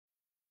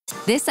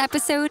This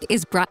episode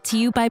is brought to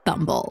you by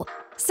Bumble.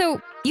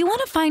 So, you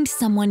want to find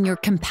someone you're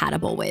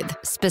compatible with,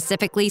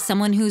 specifically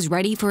someone who's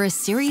ready for a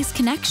serious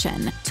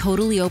connection,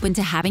 totally open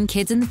to having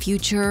kids in the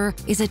future,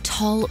 is a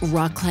tall,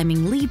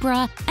 rock-climbing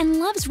Libra, and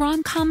loves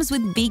rom-coms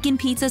with vegan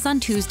pizzas on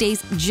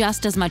Tuesdays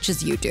just as much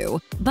as you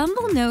do.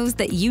 Bumble knows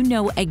that you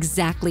know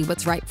exactly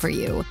what's right for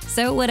you.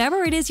 So whatever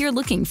it is you're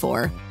looking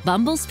for,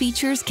 Bumble's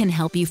features can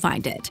help you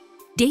find it.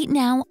 Date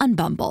now on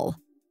Bumble.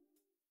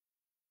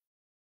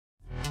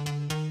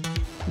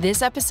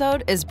 This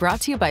episode is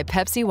brought to you by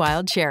Pepsi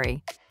Wild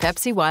Cherry.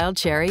 Pepsi Wild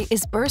Cherry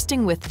is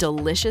bursting with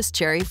delicious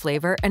cherry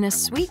flavor and a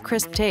sweet,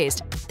 crisp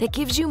taste that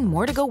gives you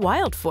more to go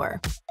wild for.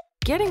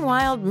 Getting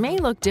wild may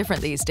look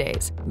different these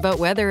days, but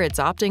whether it's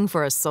opting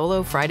for a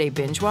solo Friday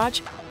binge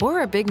watch or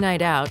a big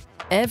night out,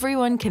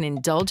 everyone can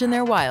indulge in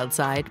their wild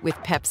side with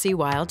Pepsi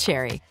Wild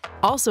Cherry.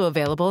 Also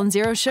available in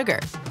Zero Sugar.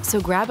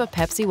 So grab a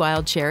Pepsi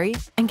Wild Cherry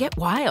and get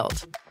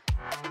wild.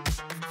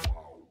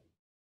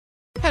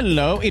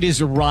 Hello, it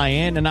is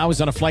Ryan, and I was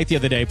on a flight the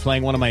other day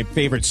playing one of my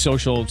favorite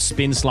social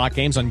spin slot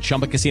games on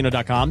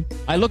ChumbaCasino.com.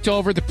 I looked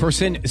over at the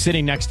person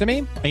sitting next to me,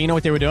 and you know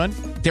what they were doing?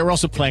 They were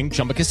also playing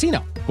Chumba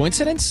Casino.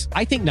 Coincidence?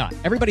 I think not.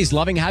 Everybody's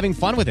loving having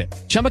fun with it.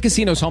 Chumba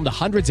Casino is home to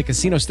hundreds of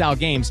casino-style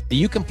games that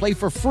you can play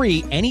for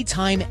free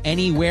anytime,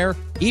 anywhere,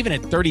 even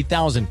at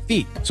 30,000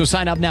 feet. So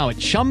sign up now at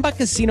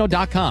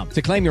ChumbaCasino.com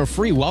to claim your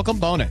free welcome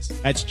bonus.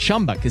 That's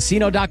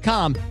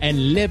ChumbaCasino.com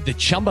and live the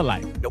Chumba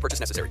life. No purchase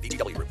necessary.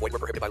 VGW. Void where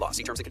prohibited by law.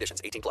 See terms and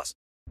conditions. 18+.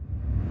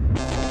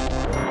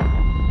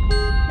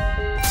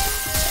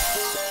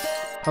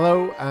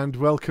 Hello and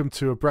welcome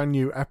to a brand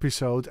new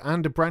episode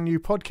and a brand new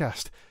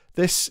podcast.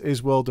 This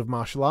is World of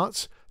Martial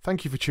Arts.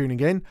 Thank you for tuning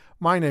in.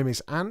 My name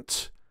is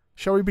Ant.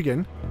 Shall we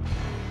begin?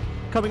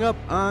 Coming up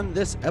on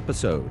this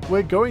episode,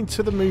 we're going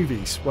to the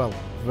movies, well,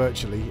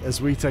 virtually,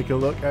 as we take a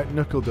look at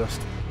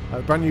Knuckledust,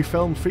 a brand new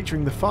film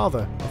featuring the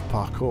father of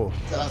parkour.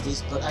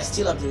 But I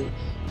still have the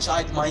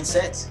child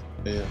mindset.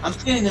 Yeah. I'm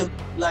feeling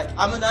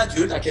I'm an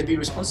adult, I can be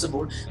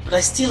responsible, but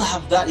I still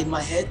have that in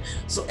my head.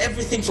 So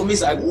everything for me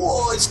is like,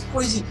 whoa, it's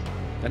crazy.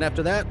 And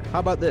after that, how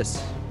about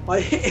this? I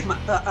hit him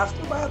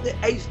after about the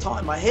 8th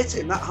time I hit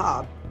him that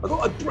hard.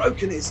 I'd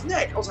broken his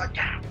neck. I was like,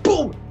 ah,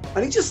 boom!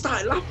 And he just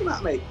started laughing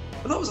at me.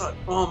 And I was like,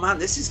 oh man,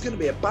 this is going to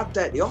be a bad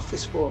day at the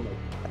office for me.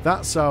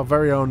 That's our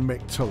very own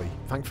Mick Tully.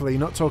 Thankfully,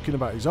 not talking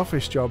about his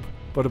office job,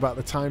 but about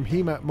the time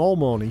he met Maul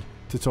Mornie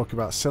to talk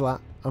about Silat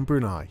and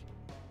Brunei.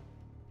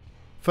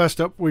 First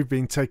up, we've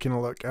been taking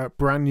a look at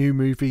brand new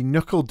movie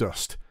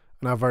Knuckledust,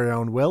 and our very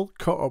own Will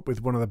caught up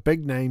with one of the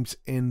big names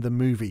in the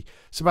movie.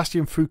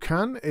 Sebastien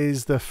Foucan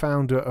is the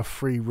founder of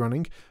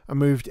freerunning and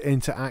moved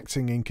into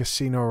acting in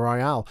Casino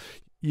Royale.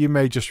 You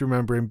may just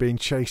remember him being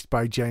chased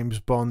by James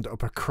Bond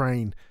up a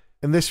crane.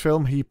 In this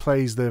film, he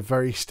plays the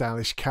very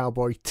stylish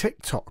cowboy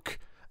TikTok.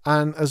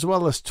 And as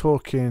well as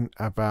talking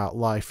about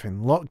life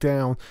in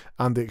lockdown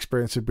and the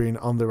experience of being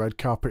on the red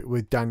carpet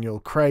with Daniel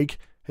Craig,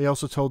 he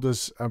also told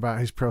us about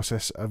his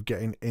process of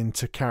getting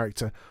into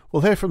character.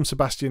 We'll hear from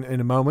Sebastien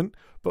in a moment,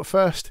 but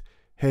first,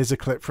 here's a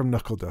clip from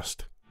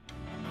Knuckledust.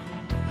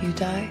 You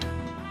die,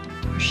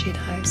 or she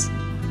dies.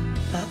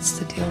 That's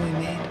the deal we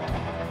made.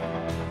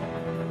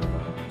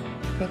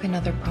 You broke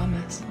another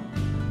promise.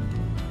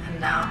 And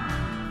now,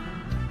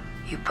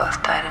 you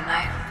both die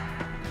tonight.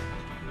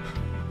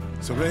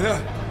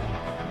 Serena!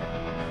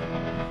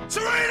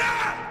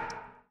 Serena!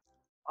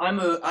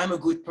 I'm a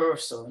good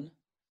person.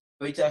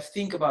 But if I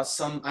think about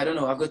I don't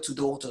know, I've got 2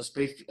 daughters,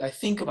 but if I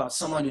think about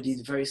someone who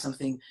did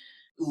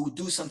who would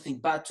do something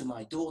bad to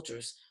my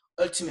daughters,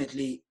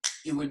 ultimately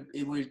it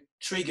will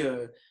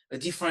trigger a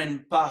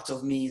different part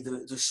of me,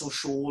 the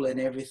social and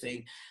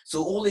everything.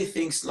 So all the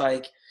things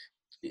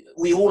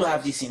we all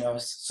have this in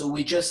us, so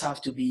we just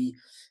have to be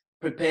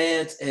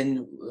prepared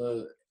and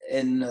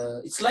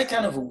it's like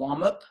kind of a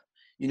warm-up,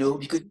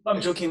 because if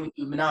I'm joking with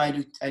you now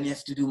and you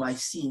have to do my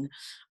scene,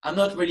 I'm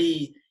not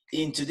really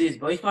into this,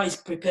 but if I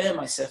prepare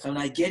myself and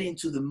I get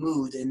into the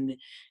mood and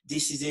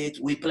this is it,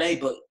 we play,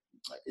 but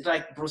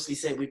like Bruce Lee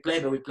said, we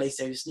play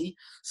seriously.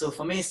 So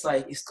for me,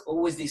 it's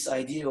always this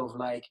idea of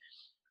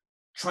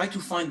try to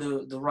find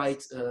the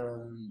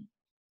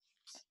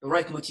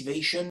right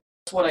motivation.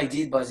 That's what I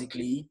did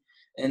basically,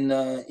 and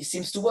it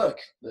seems to work.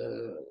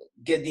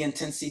 Get the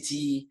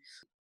intensity,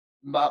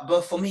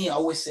 but for me, I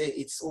always say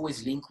it's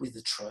always linked with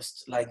the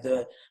trust.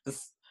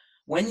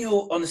 When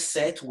you're on a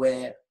set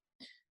where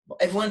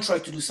everyone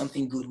tries to do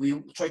something good,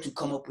 we try to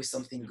come up with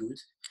something good,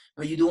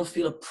 but you don't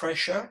feel a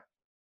pressure.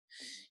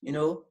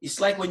 It's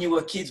like when you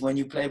were kids, when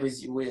you play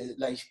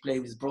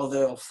with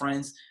brother or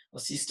friends or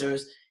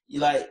sisters.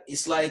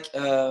 It's like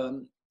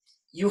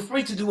you're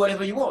free to do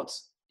whatever you want.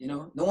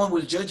 No one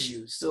will judge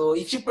you. So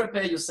if you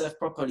prepare yourself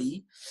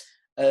properly,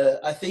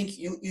 I think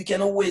you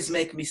can always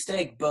make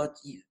mistake, but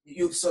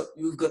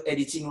you've got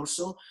editing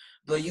also.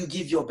 But you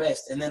give your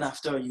best, and then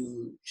after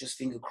you just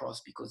finger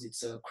crossed because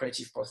it's a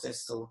creative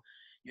process. So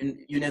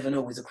you never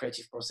know with a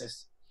creative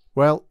process.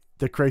 Well,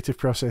 The creative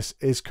process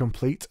is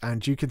complete,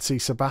 and you can see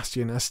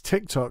Sebastien as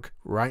TikTok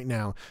right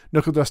now.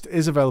 Knuckledust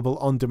is available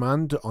on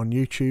demand on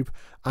YouTube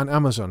and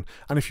Amazon,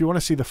 and if you want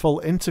to see the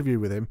full interview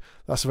with him,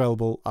 that's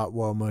available at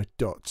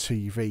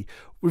Warmer.tv.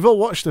 We've all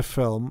watched the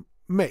film.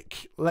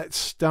 Mick, let's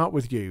start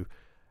with you.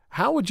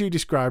 How would you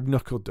describe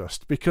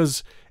Knuckledust?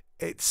 Because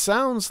it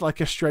sounds like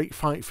a straight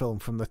fight film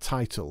from the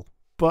title,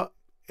 but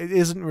it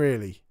isn't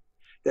really.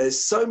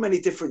 There's so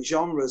many different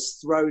genres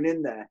thrown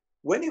in there.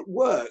 When it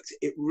worked,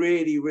 it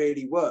really,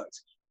 really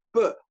worked.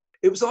 But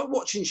it was like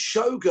watching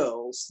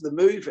Showgirls, the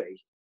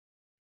movie,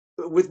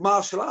 but with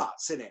martial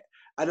arts in it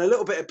and a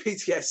little bit of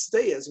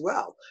PTSD as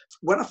well.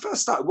 When I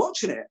first started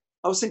watching it,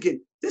 I was thinking,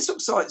 this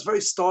looks like it's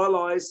very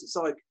stylized. It's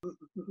like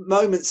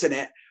moments in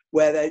it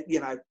where they,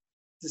 you know,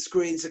 the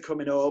screens are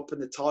coming up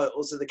and the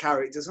titles of the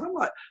characters. And I'm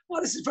like,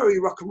 well, this is very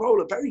rock and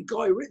roller, very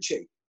Guy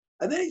Ritchie.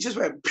 And then it just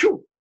went,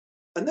 pew.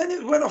 And then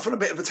it went off on a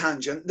bit of a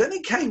tangent. Then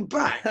it came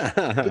back.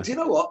 But do you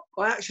know what?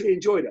 I actually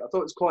enjoyed it. I thought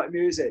it was quite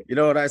amusing. You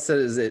know what I said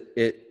is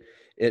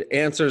it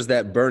answers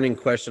that burning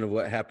question of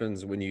what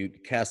happens when you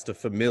cast a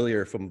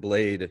familiar from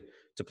Blade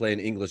to play an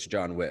English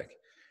John Wick,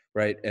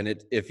 right?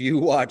 And if you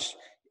watch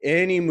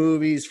any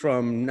movies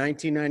from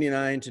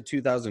 1999 to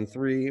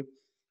 2003,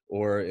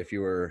 or if you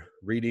were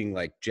reading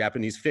like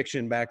Japanese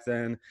fiction back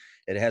then,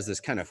 it has this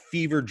kind of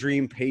fever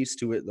dream pace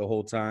to it the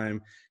whole time.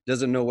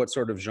 Doesn't know what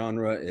sort of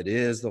genre it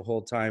is the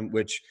whole time,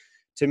 which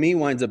to me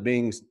winds up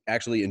being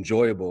actually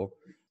enjoyable.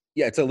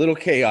 Yeah, it's a little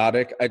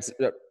chaotic.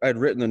 I'd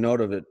written the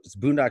note of it. It's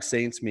Boondock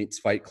Saints meets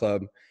Fight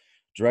Club,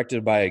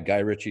 directed by a Guy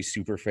Ritchie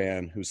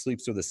superfan who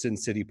sleeps with a Sin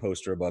City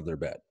poster above their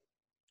bed.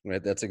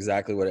 Right? That's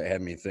exactly what it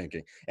had me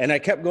thinking. And I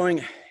kept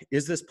going,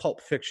 is this Pulp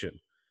Fiction?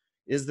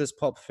 Is this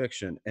Pulp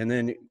Fiction? And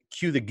then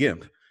cue the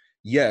GIMP.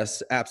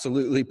 Yes,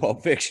 absolutely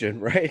Pulp Fiction,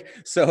 right?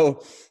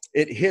 So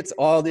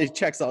it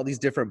checks all these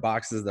different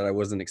boxes that I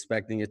wasn't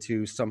expecting it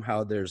to.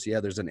 Somehow there's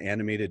an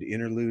animated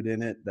interlude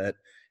in it that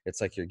it's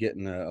like you're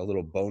getting a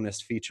little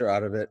bonus feature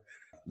out of it.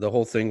 The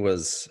whole thing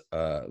was,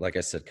 like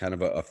I said, kind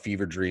of a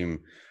fever dream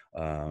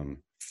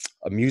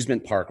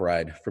amusement park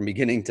ride from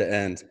beginning to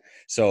end.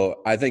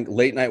 So I think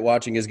late night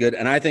watching is good.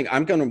 And I think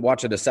I'm going to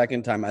watch it a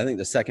second time. I think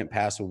the second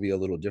pass will be a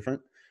little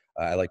different.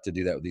 I like to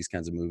do that with these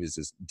kinds of movies,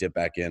 just dip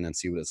back in and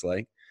see what it's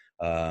like.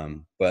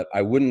 But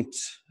I wouldn't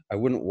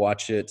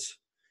watch it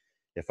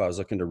if I was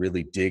looking to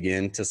really dig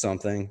into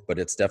something, but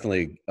it's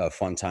definitely a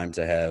fun time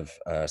to have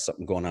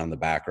something going on in the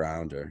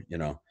background, or, you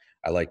know,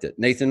 I liked it.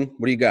 Nathan,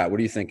 what do you got? What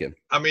are you thinking?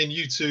 I mean,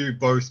 you two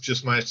both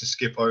just managed to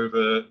skip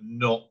over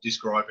not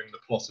describing the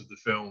plot of the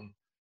film.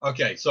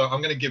 Okay, so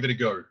I'm going to give it a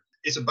go.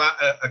 It's about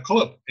a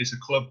club. It's a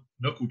club,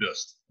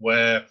 Knuckledust,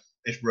 where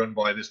it's run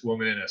by this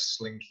woman in a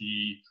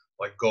slinky,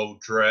 like,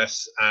 gold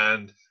dress,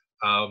 and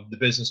the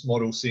business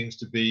model seems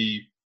to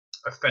be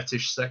a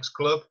fetish sex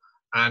club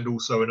and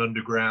also an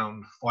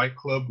underground fight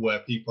club where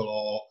people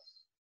are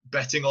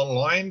betting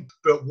online.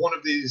 But one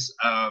of these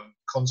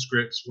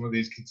conscripts, one of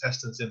these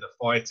contestants in the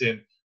fighting,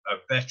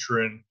 a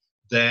veteran,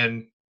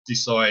 then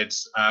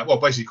decides,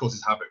 basically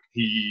causes havoc.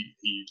 He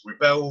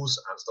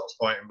rebels and starts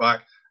fighting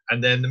back.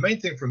 And then the main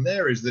thing from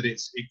there is that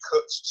it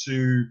cuts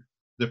to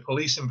the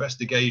police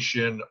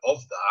investigation of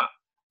that,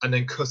 and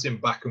then cutting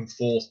back and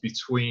forth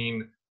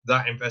between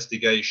that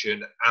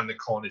investigation and the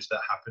carnage that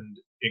happened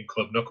in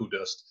Club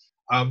Knuckledust.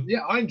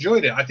 I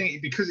enjoyed it. I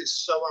think because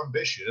it's so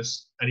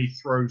ambitious and he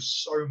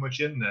throws so much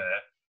in there,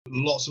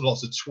 lots and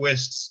lots of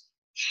twists,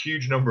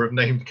 huge number of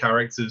named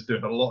characters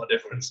doing a lot of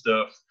different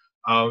stuff.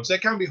 So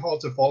it can be hard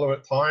to follow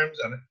at times.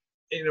 And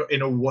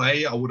in a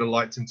way, I would have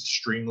liked him to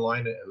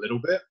streamline it a little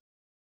bit.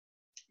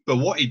 But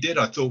what he did,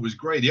 I thought was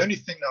great. The only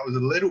thing that I was a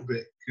little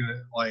bit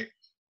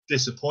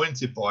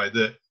disappointed by,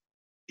 that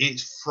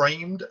it's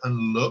framed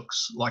and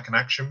looks like an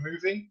action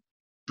movie,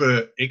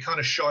 but it kind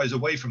of shies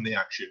away from the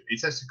action. It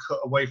tends to cut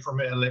away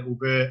from it a little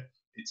bit.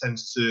 It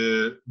tends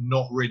to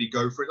not really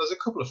go for it. There's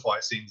a couple of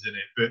fight scenes in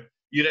it, but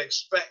you'd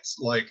expect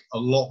like a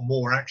lot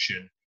more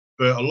action.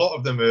 But a lot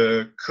of them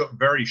are cut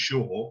very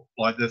short.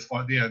 Like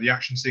the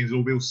action scenes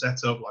will be all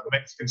set up like a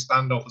Mexican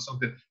standoff or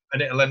something,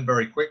 and it'll end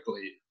very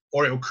quickly,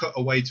 or it'll cut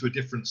away to a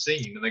different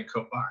scene and then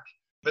cut back.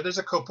 But there's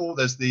a couple.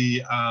 There's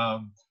the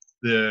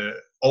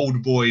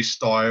old boy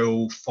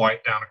style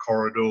fight down a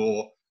corridor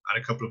and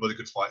a couple of other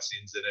good fight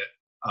scenes in it.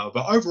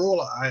 But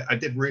overall, I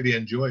did really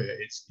enjoy it.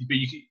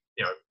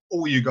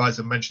 All you guys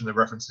have mentioned the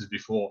references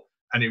before,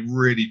 and it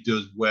really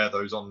does wear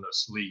those on the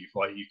sleeve.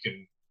 Like, you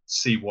can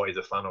see what he's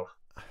a fan of.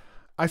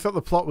 I thought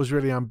the plot was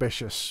really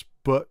ambitious,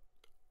 but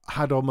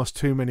had almost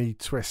too many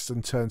twists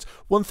and turns.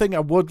 One thing I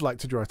would like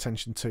to draw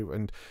attention to,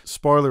 and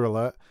spoiler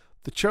alert,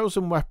 the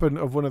chosen weapon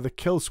of one of the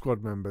Kill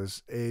Squad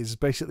members is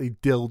basically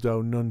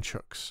dildo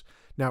nunchucks.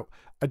 Now,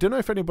 I don't know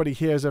if anybody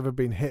here has ever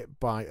been hit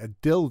by a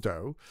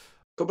dildo.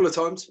 A couple of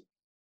times.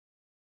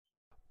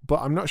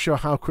 But I'm not sure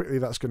how quickly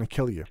that's going to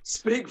kill you.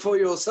 Speak for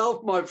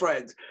yourself, my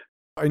friend.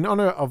 In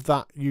honour of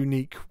that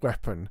unique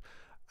weapon,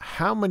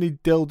 how many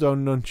dildo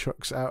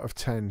nunchucks out of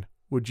 10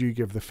 would you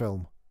give the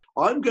film?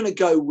 I'm going to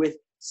go with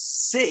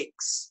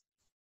 6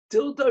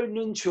 dildo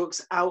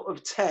nunchucks out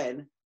of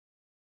 10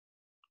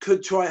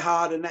 could try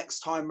harder next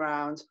time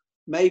round,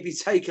 maybe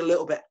take a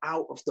little bit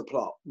out of the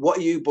plot. What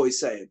are you boys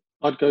saying?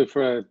 I'd go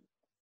for a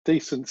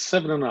decent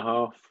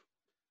 7.5,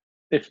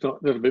 if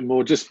not a little bit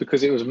more, just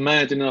because it was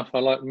mad enough. I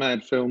like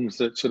mad films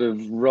that sort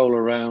of roll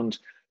around,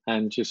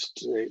 and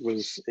just it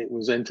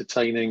was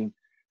entertaining,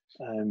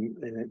 and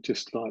it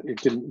just like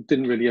it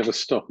didn't really ever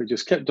stop. It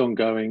just kept on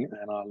going,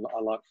 and I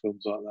like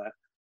films like that.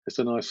 It's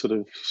a nice sort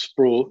of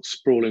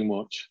sprawling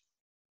watch.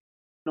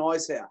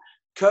 Nice here.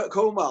 Kurt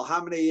Cornwell,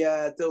 how many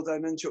dildo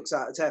nunchucks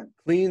out of 10?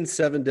 Clean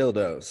 7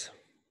 dildos.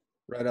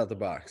 Right out the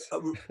box.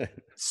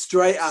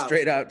 Straight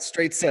out.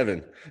 Straight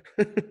 7.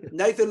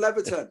 Nathan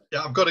Leverton.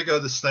 Yeah, I've got to go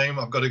the same.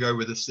 I've got to go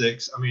with a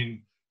 6. I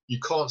mean, you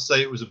can't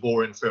say it was a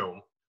boring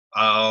film.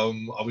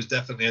 I was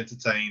definitely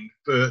entertained,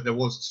 but there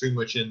was too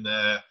much in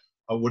there.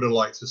 I would have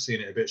liked to have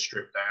seen it a bit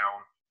stripped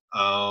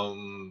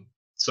down.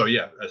 So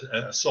yeah,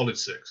 a solid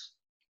 6.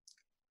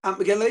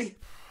 Antman McGinley?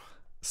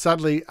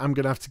 Sadly, I'm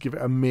going to have to give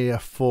it a mere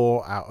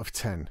 4 out of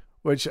 10,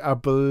 which I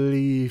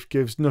believe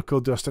gives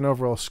Knuckledust an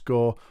overall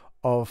score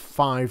of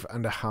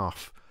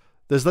 5.5.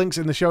 There's links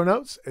in the show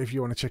notes if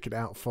you want to check it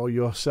out for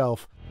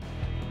yourself.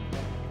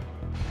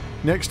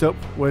 Next up,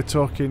 we're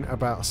talking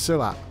about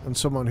Silat and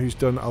someone who's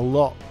done a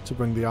lot to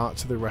bring the art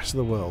to the rest of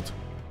the world,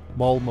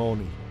 Maul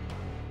Mornie.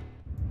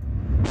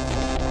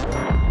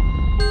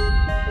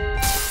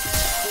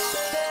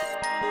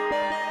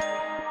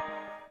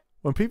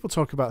 When people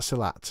talk about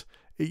Silat,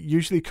 it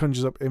usually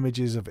conjures up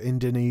images of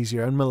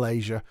Indonesia and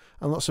Malaysia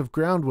and lots of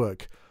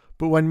groundwork,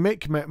 but when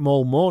Mick met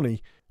Maul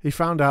Mornie, he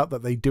found out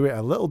that they do it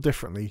a little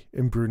differently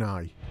in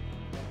Brunei.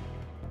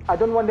 I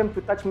don't want them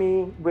to touch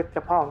me with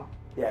their palm.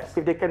 Yes.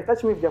 If they can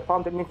touch me with their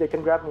palm, that means they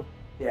can grab me.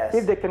 Yes.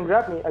 If they can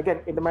grab me, again,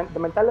 in the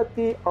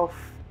mentality of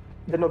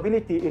the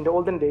nobility in the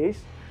olden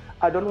days,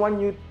 I don't want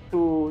you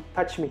to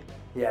touch me.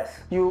 Yes.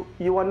 You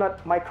are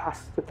not my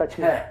caste to touch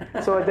me.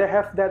 So they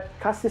have that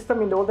caste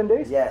system in the olden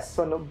days. Yes.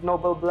 So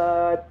noble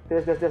blood,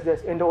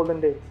 this in the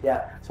olden days.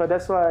 Yeah. So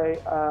that's why,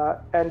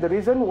 and the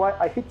reason why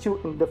I hit you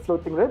in the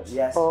floating ribs,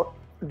 yes, or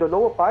the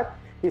lower part,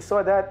 is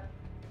so that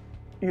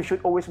you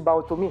should always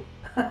bow to me.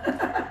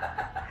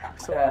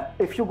 So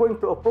if you're going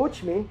to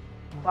approach me,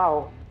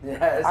 bow.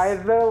 Yes.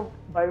 Either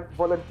by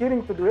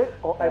volunteering to do it,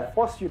 or I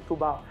force you to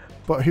bow.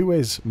 But who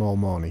is Maul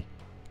Mornie?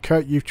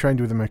 Kurt, you've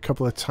trained with him a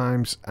couple of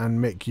times, and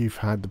Mick, you've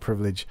had the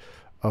privilege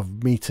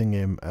of meeting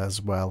him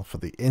as well for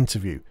the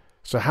interview.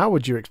 So how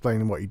would you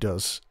explain what he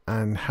does,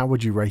 and how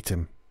would you rate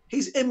him?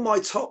 He's in my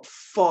top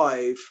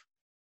 5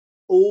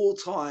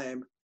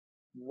 all-time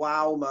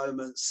wow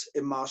moments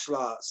in martial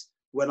arts.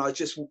 When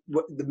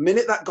the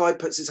minute that guy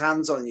puts his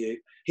hands on you,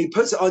 he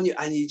puts it on you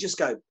and you just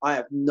go, I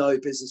have no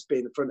business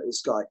being in front of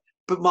this guy.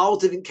 But Maul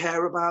didn't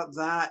care about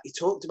that. He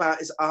talked about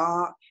his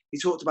art. He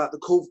talked about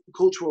the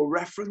cultural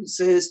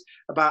references,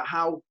 about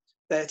how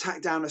they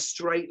attack down a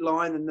straight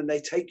line and then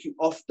they take you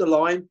off the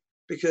line,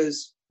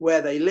 because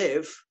where they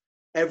live,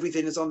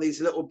 everything is on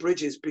these little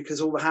bridges,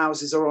 because all the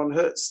houses are on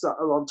huts that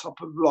are on top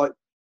of, like,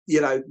 you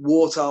know,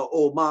 water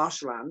or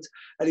marshland.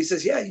 And he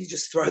says, yeah, you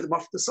just throw them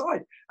off the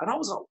side. And I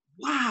was like,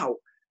 wow.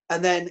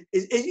 And then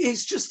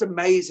it's just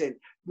amazing.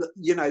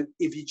 You know,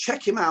 if you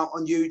check him out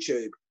on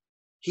YouTube,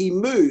 he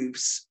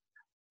moves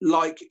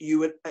like you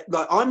would,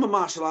 like, I'm a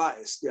martial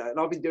artist, yeah, and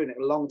I've been doing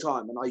it a long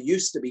time, and I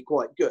used to be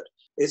quite good.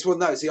 It's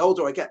one of those, the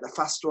older I get, the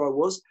faster I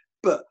was.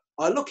 But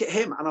I look at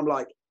him and I'm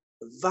like,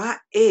 that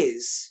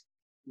is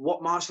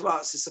what martial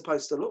arts is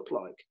supposed to look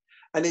like.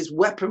 And his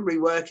weaponry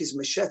work, his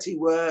machete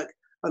work,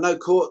 I know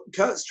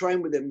Kurt's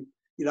trained with him.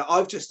 You know,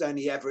 I've just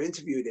only ever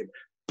interviewed him,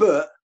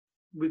 but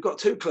we've got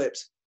 2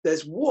 clips.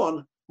 There's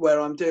one where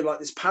I'm doing like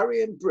this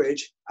parry and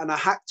bridge and a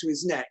hack to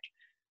his neck.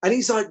 And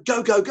he's like,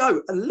 go, go,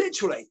 go. And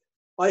literally,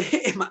 I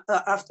hit him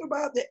after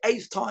about the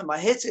 8th time. I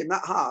hit him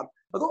that hard.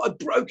 I thought I'd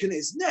broken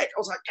his neck. I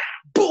was like,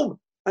 boom.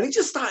 And he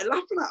just started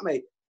laughing at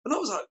me. And I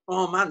was like,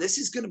 oh man, this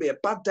is going to be a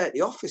bad day at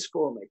the office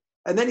for me.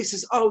 And then he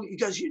says, oh, he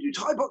goes, you do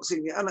Thai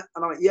boxing? And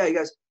I'm like, yeah. He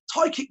goes,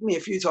 Thai kicked me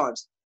a few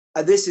times.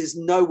 And this is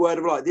no word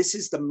of lie. This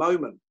is the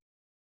moment.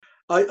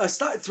 I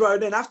started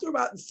throwing in. After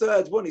about the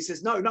 3rd one, he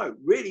says, no,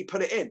 really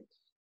put it in.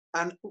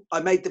 And I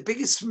made the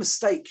biggest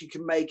mistake you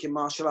can make in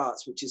martial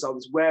arts, which is I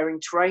was wearing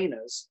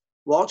trainers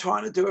while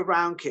trying to do a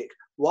round kick,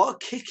 while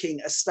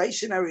kicking a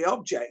stationary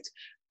object,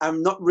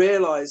 and not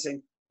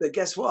realizing that,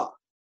 guess what?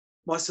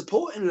 My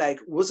supporting leg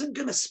wasn't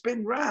going to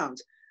spin round.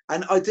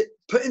 And I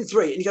put in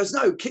 3. And he goes,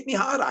 no, kick me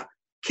harder.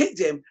 Kicked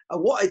him.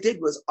 And what I did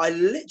was I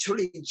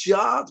literally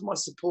jarred my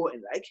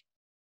supporting leg.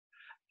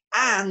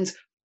 And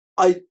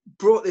I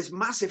brought this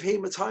massive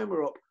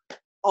hematoma up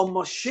on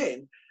my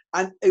shin,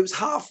 and it was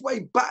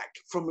halfway back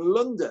from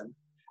London.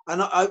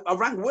 And I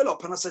rang Will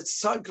up and I said,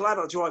 so glad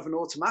I drive an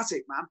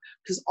automatic, man,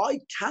 because I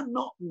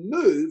cannot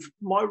move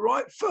my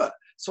right foot.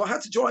 So I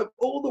had to drive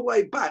all the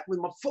way back with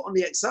my foot on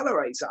the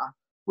accelerator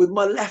with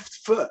my left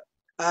foot.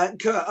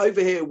 Kurt,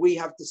 over here, we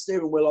have the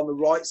steering wheel on the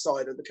right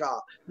side of the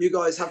car. You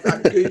guys have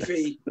that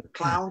goofy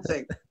clown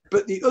thing.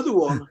 But the other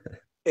one,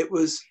 it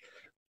was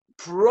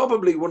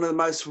probably one of the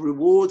most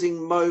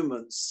rewarding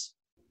moments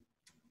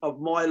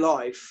of my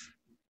life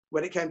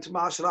when it came to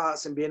martial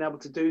arts and being able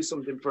to do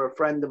something for a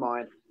friend of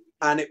mine,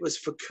 and it was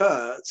for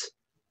Kurt,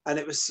 and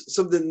it was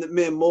something that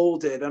me and Maul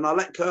did, and I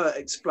let Kurt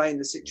explain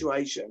the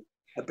situation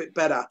a bit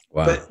better.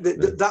 Wow. But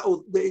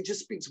it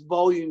just speaks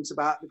volumes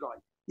about the guy.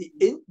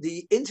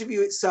 The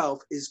interview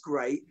itself is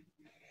great.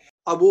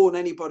 I warn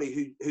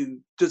anybody who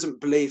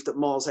doesn't believe that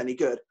Maul's any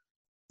good.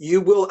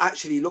 You will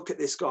actually look at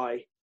this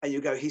guy and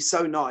you go, he's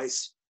so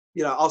nice.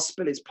 You know, I'll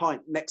spill his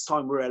pint next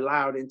time we're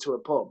allowed into a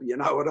pub. You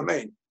know what I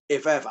mean?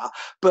 If ever.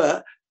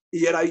 But,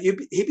 you know, he'd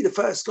be the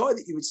first guy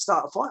that you would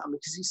start a fight on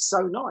because he's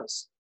so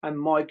nice. And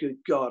my good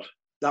God,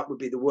 that would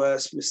be the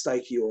worst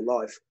mistake of your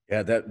life.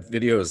 Yeah, that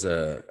video is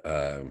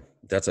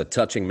that's a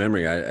touching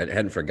memory. I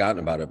hadn't forgotten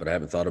about it, but I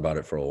haven't thought about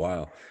it for a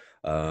while.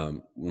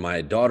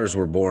 My daughters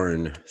were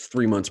born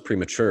 3 months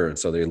premature, and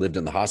so they lived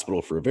in the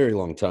hospital for a very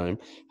long time,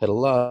 had a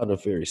lot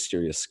of very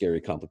serious,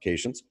 scary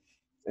complications.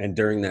 And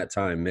during that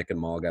time, Mick and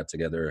Maul got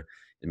together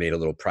and made a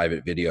little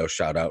private video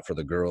shout out for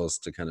the girls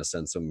to kind of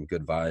send some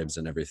good vibes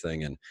and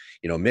everything. And,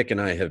 you know, Mick and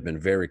I have been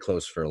very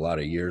close for a lot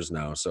of years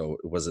now. So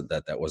it wasn't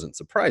that wasn't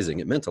surprising.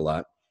 It meant a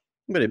lot,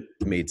 but it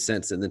made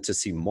sense. And then to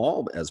see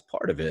Maul as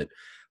part of it,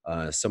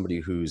 somebody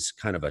who's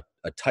kind of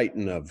a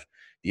titan of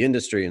the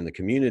industry and the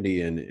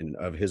community and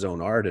of his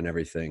own art and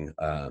everything.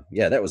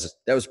 Yeah, that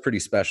was pretty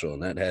special.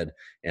 And that had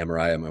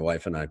Amariah, my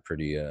wife, and I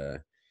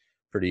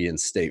pretty in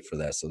state for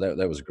that. So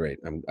that was great.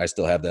 I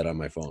still have that on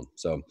my phone.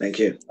 So thank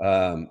you.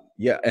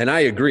 Yeah. And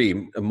I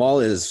agree. Maul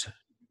is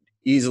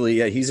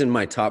easily, he's in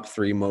my top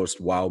 3 most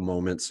wow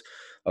moments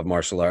of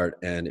martial art,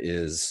 and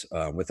is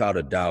without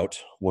a doubt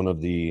one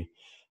of the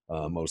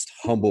most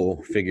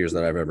humble figures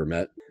that I've ever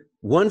met.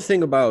 One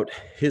thing about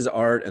his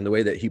art and the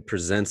way that he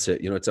presents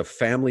it, you know, it's a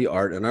family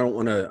art, and I don't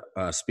want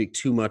to speak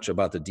too much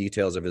about the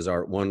details of his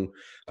art. One,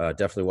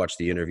 definitely watch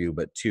the interview,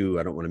 but 2,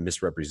 I don't want to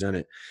misrepresent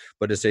it.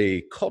 But it's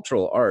a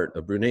cultural art,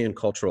 a Bruneian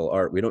cultural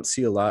art. We don't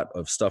see a lot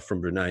of stuff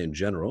from Brunei in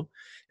general,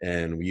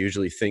 and we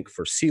usually think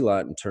for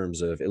Silat in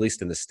terms of, at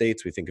least in the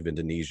States, we think of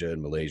Indonesia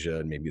and Malaysia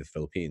and maybe the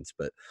Philippines.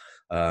 But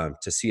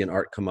to see an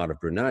art come out of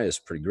Brunei is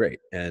pretty great.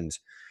 And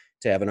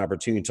to have an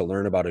opportunity to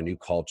learn about a new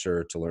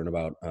culture, to learn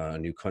about a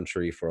new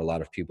country for a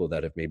lot of people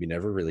that have maybe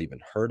never really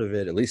even heard of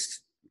it, at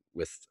least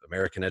with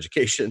American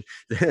education,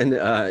 then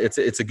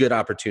it's a good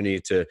opportunity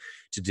to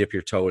dip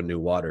your toe in new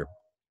water.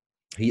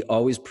 He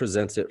always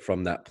presents it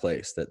from that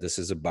place, that this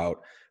is about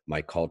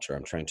my culture.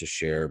 I'm trying to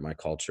share my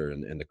culture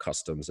and the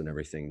customs and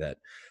everything that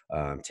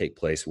take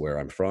place where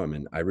I'm from.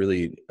 And I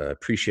really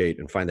appreciate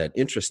and find that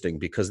interesting,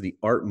 because the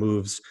art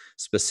moves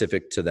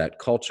specific to that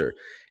culture,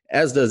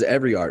 as does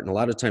every art. And a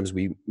lot of times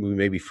we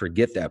maybe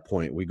forget that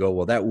point. We go,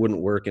 well, that wouldn't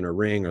work in a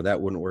ring, or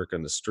that wouldn't work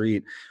on the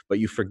street. But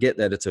you forget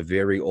that it's a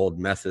very old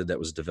method that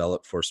was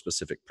developed for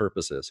specific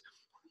purposes.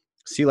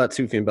 Silat,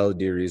 Suffian, Bela,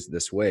 Diri is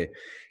this way.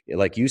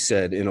 Like you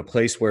said, in a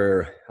place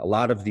where a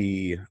lot of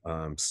the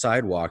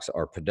sidewalks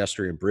are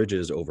pedestrian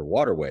bridges over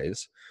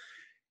waterways,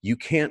 you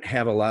can't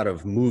have a lot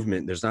of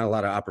movement. There's not a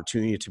lot of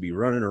opportunity to be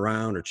running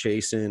around or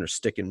chasing or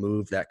stick and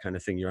move, that kind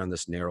of thing. You're on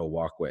this narrow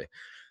walkway.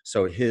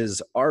 So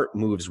his art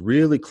moves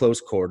really close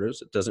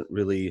quarters. It doesn't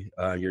really,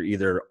 you're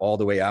either all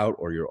the way out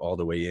or you're all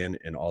the way in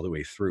and all the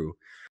way through.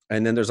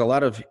 And then there's a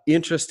lot of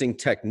interesting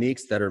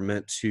techniques that are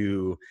meant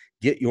to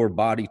get your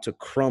body to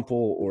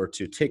crumple or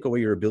to take away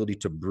your ability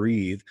to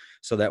breathe,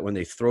 so that when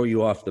they throw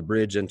you off the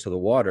bridge into the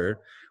water,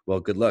 well,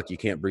 good luck, you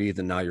can't breathe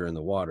and now you're in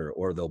the water.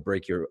 Or they'll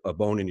break a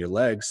bone in your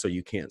legs so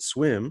you can't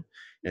swim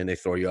and they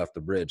throw you off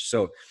the bridge.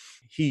 So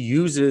he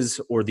uses,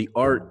 or the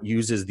art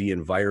uses, the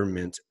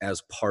environment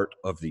as part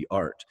of the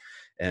art.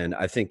 And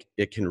I think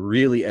it can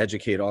really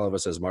educate all of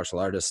us as martial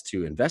artists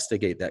to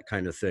investigate that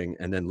kind of thing,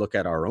 and then look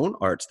at our own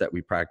arts that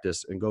we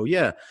practice and go,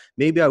 yeah,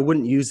 maybe I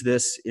wouldn't use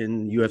this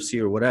in UFC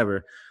or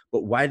whatever,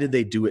 but why did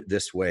they do it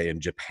this way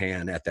in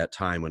Japan at that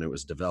time when it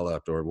was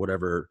developed, or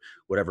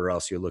whatever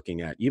else you're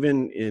looking at?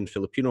 Even in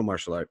Filipino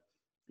martial art,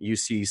 you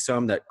see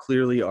some that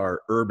clearly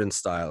are urban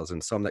styles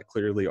and some that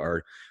clearly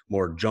are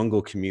more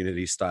jungle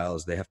community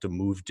styles. They have to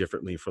move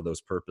differently for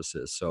those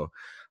purposes. So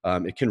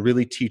it can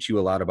really teach you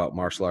a lot about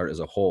martial art as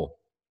a whole.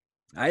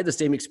 I had the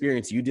same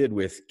experience you did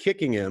with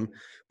kicking him,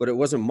 but it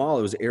wasn't Maul,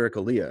 it was Eric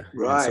Alia.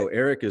 Right. And so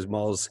Eric is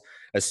Maul's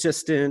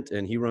assistant,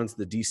 and he runs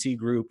the DC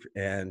group,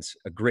 and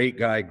a great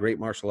guy, great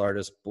martial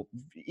artist,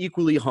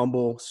 equally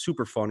humble,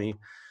 super funny.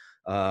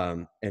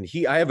 And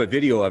I have a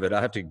video of it.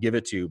 I have to give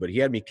it to you, but he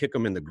had me kick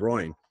him in the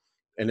groin.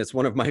 And it's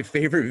one of my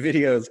favorite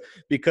videos,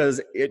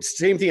 because it's the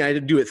same thing. I had to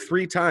do it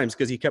 3 times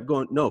because he kept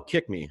going, no,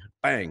 kick me,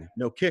 bang,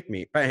 no, kick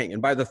me, bang.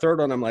 And by the 3rd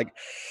one, I'm like,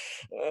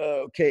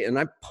 okay. And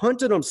I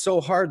punted him so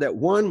hard that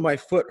 1, my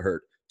foot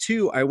hurt.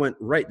 2, I went,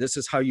 right, this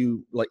is how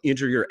you like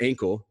injure your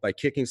ankle, by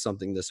kicking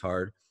something this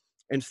hard.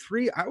 And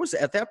 3, I was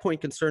at that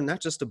point concerned not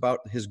just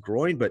about his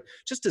groin, but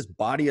just his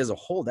body as a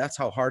whole. That's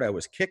how hard I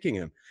was kicking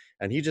him.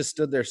 And he just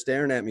stood there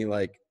staring at me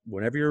like,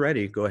 whenever you're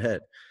ready, go ahead.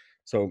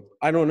 So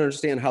I don't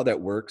understand how that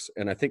works.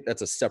 And I think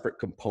that's a separate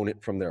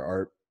component from their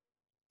art.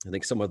 I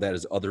think some of that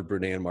is other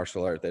Bruneian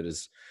martial art that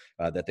is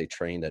that they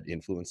train that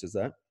influences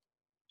that,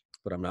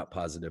 but I'm not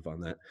positive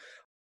on that.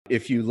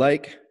 If you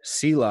like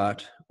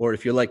Silat, or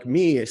if you're like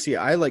me, see,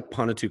 I like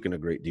Panatukan a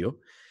great deal.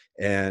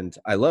 And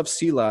I love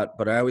Silat,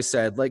 but I always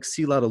say I'd like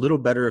Silat a little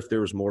better if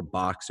there was more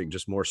boxing,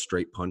 just more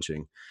straight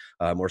punching,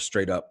 more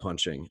straight up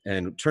punching.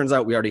 And it turns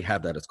out we already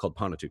have that. It's called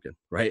Panatukan,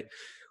 right?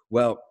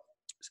 Well,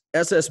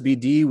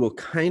 SSBD will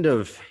kind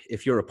of,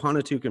 if you're a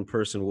Panatukan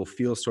person, will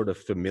feel sort of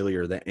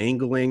familiar. The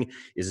angling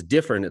is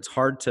different. It's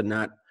hard to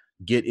not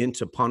get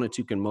into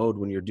Panatukan mode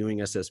when you're doing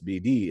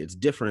SSBD. It's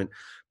different,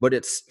 but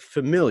it's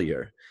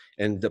familiar.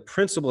 And the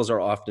principles are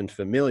often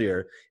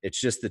familiar. It's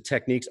just the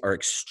techniques are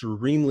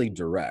extremely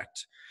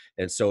direct.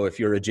 And so if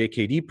you're a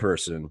JKD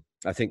person,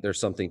 I think there's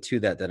something to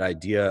that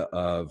idea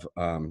of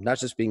not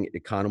just being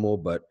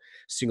economal, but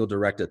single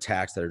direct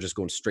attacks that are just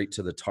going straight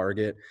to the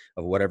target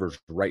of whatever's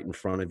right in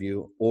front of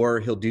you.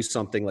 Or he'll do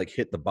something like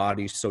hit the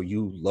body so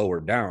you lower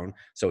down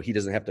so he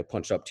doesn't have to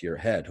punch up to your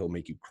head. He'll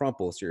make you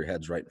crumple so your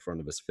head's right in front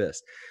of his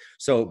fist.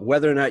 So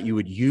whether or not you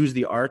would use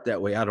the art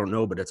that way, I don't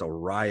know, but it's a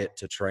riot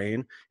to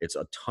train. It's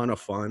a ton of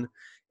fun.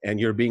 And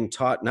you're being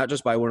taught not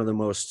just by one of the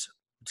most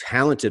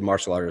talented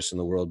martial artists in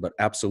the world, but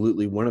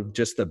absolutely one of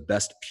just the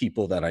best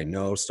people that I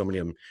know. Somebody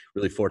I'm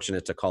really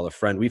fortunate to call a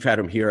friend. We've had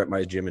him here at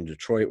my gym in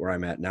Detroit, where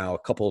I'm at now, a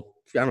couple,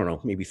 I don't know,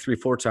 maybe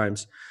 3-4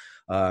 times.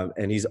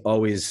 And he's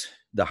always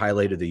the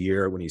highlight of the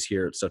year when he's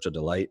here. It's such a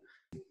delight.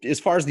 As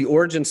far as the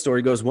origin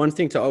story goes, one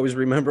thing to always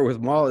remember with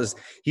Maul is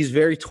he's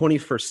very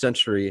 21st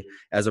century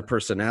as a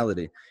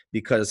personality,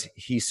 because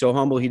he's so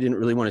humble. He didn't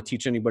really want to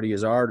teach anybody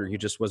his art, or he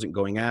just wasn't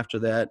going after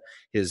that.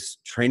 His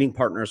training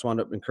partners wound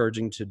up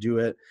encouraging to do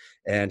it.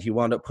 And he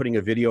wound up putting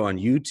a video on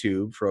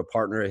YouTube for a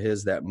partner of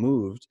his that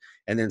moved.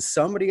 And then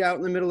somebody out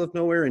in the middle of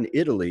nowhere in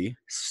Italy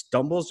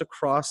stumbles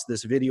across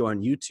this video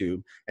on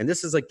YouTube. And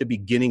this is like the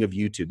beginning of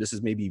YouTube. This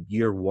is maybe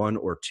year 1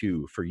 or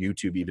 2 for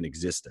YouTube even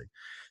existing.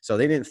 So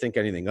they didn't think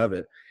anything of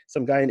it.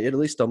 Some guy in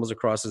Italy stumbles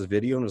across his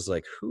video and was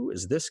like, who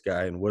is this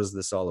guy and what is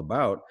this all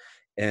about?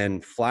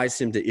 And flies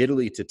him to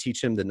Italy to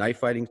teach him the knife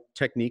fighting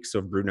techniques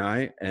of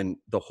Brunei. And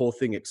the whole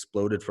thing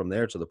exploded from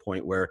there to the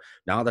point where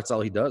now that's all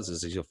he does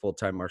is he's a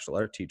full-time martial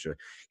art teacher.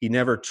 He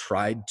never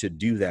tried to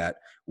do that.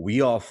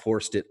 We all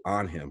forced it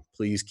on him.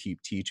 Please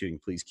keep teaching.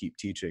 Please keep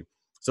teaching.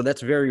 So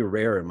that's very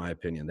rare in my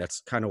opinion.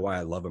 That's kind of why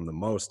I love him the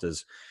most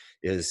is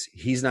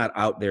he's not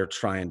out there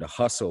trying to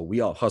hustle.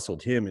 We all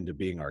hustled him into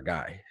being our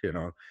guy. You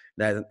know,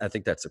 I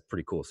think that's a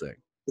pretty cool thing.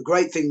 The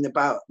great thing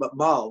about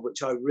Maul,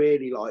 which I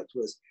really liked,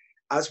 was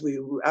as we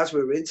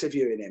were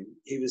interviewing him,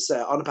 he was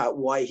on about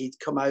why he'd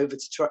come over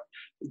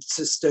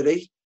to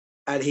study,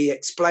 and he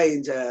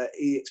explained the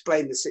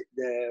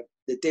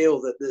deal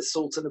that the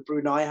Sultan of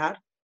Brunei had,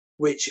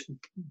 which,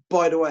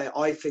 by the way,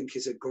 I think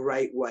is a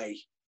great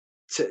way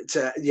to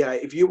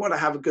if you want to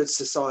have a good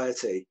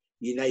society,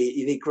 you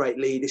need great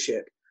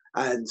leadership.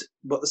 And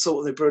what the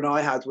Sultan of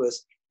Brunei had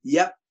was,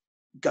 yep,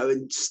 go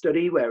and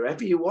study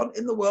wherever you want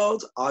in the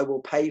world. I will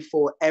pay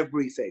for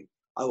everything.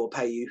 I will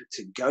pay you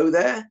to go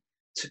there,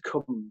 to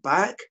come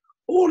back,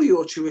 all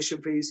your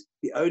tuition fees.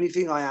 The only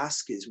thing I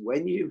ask is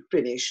when you've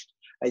finished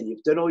and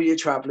you've done all your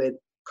traveling,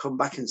 come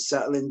back and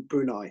settle in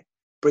Brunei.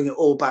 Bring it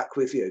all back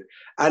with you.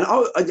 And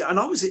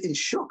I was in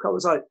shock. I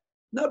was like,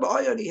 no, but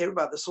I only hear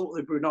about the Sultan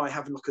of Brunei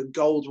having like a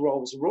gold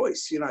Rolls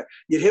Royce. You know,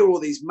 you hear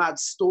all these mad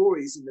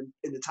stories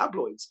in the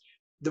tabloids.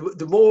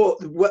 The more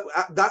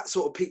that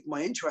sort of piqued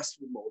my interest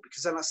more,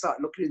 because then I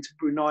started looking into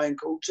Bruneian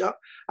culture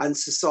and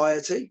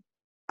society,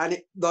 and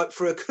it, like,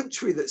 for a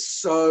country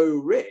that's so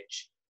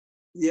rich,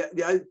 there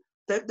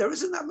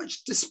isn't that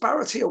much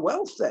disparity of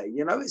wealth there.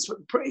 You know,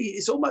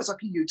 it's almost like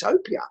a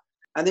utopia,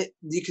 and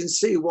you can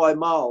see why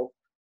Maul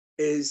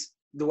is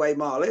the way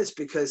Maul is,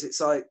 because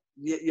it's like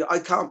I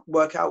can't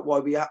work out why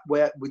we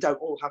don't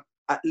all have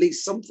at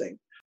least something.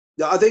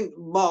 I think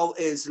Maul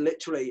is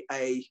literally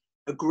a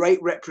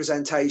great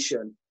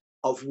representation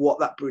of what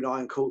that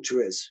Bruneian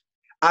culture is.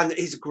 And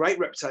he's a great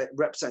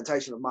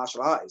representation of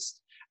martial artists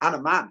and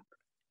a man.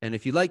 And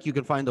if you like, you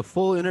can find the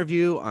full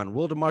interview on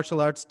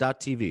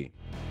worldofmartialarts.tv.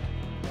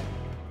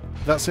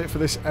 That's it for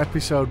this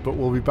episode, but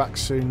we'll be back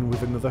soon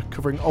with another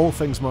covering all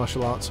things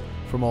martial arts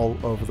from all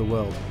over the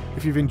world.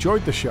 If you've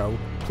enjoyed the show,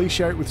 please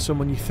share it with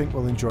someone you think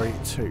will enjoy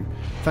it too.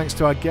 Thanks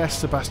to our guests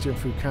Sebastien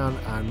Foucan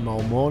and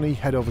Maul Mornie.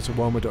 Head over to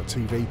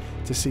woma.tv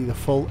to see the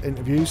full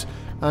interviews.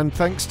 And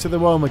thanks to the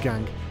Woma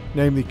gang,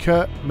 namely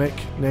Kurt, Mick,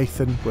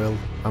 Nathan, Will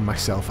and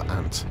myself,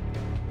 Ant.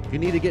 If you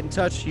need to get in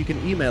touch, you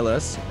can email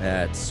us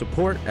at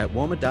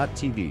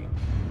support@woma.tv.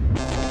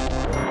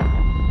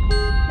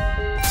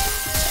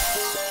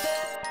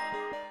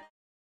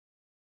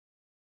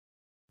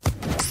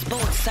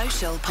 Sports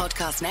Social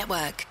Podcast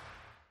Network.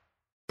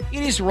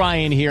 It is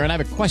Ryan here, and I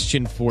have a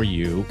question for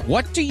you.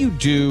 What do you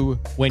do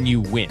when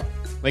you win?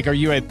 Like, are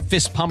you a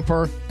fist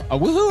pumper, a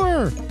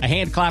woohooer, a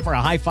hand clapper,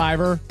 a high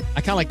fiver?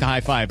 I kind of like the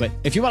high five, but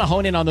if you want to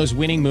hone in on those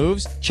winning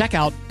moves, check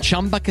out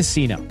Chumba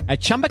Casino. At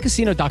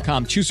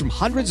ChumbaCasino.com, choose from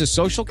hundreds of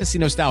social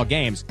casino-style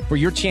games for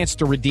your chance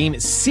to redeem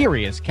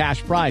serious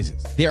cash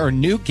prizes. There are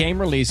new game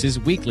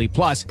releases weekly,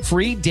 plus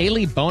free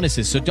daily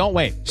bonuses, so don't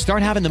wait.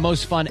 Start having the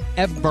most fun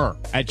ever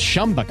at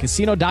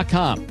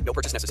ChumbaCasino.com. No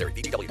purchase necessary.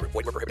 VGW. Void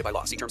where prohibited by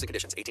law. See terms and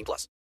conditions. 18+.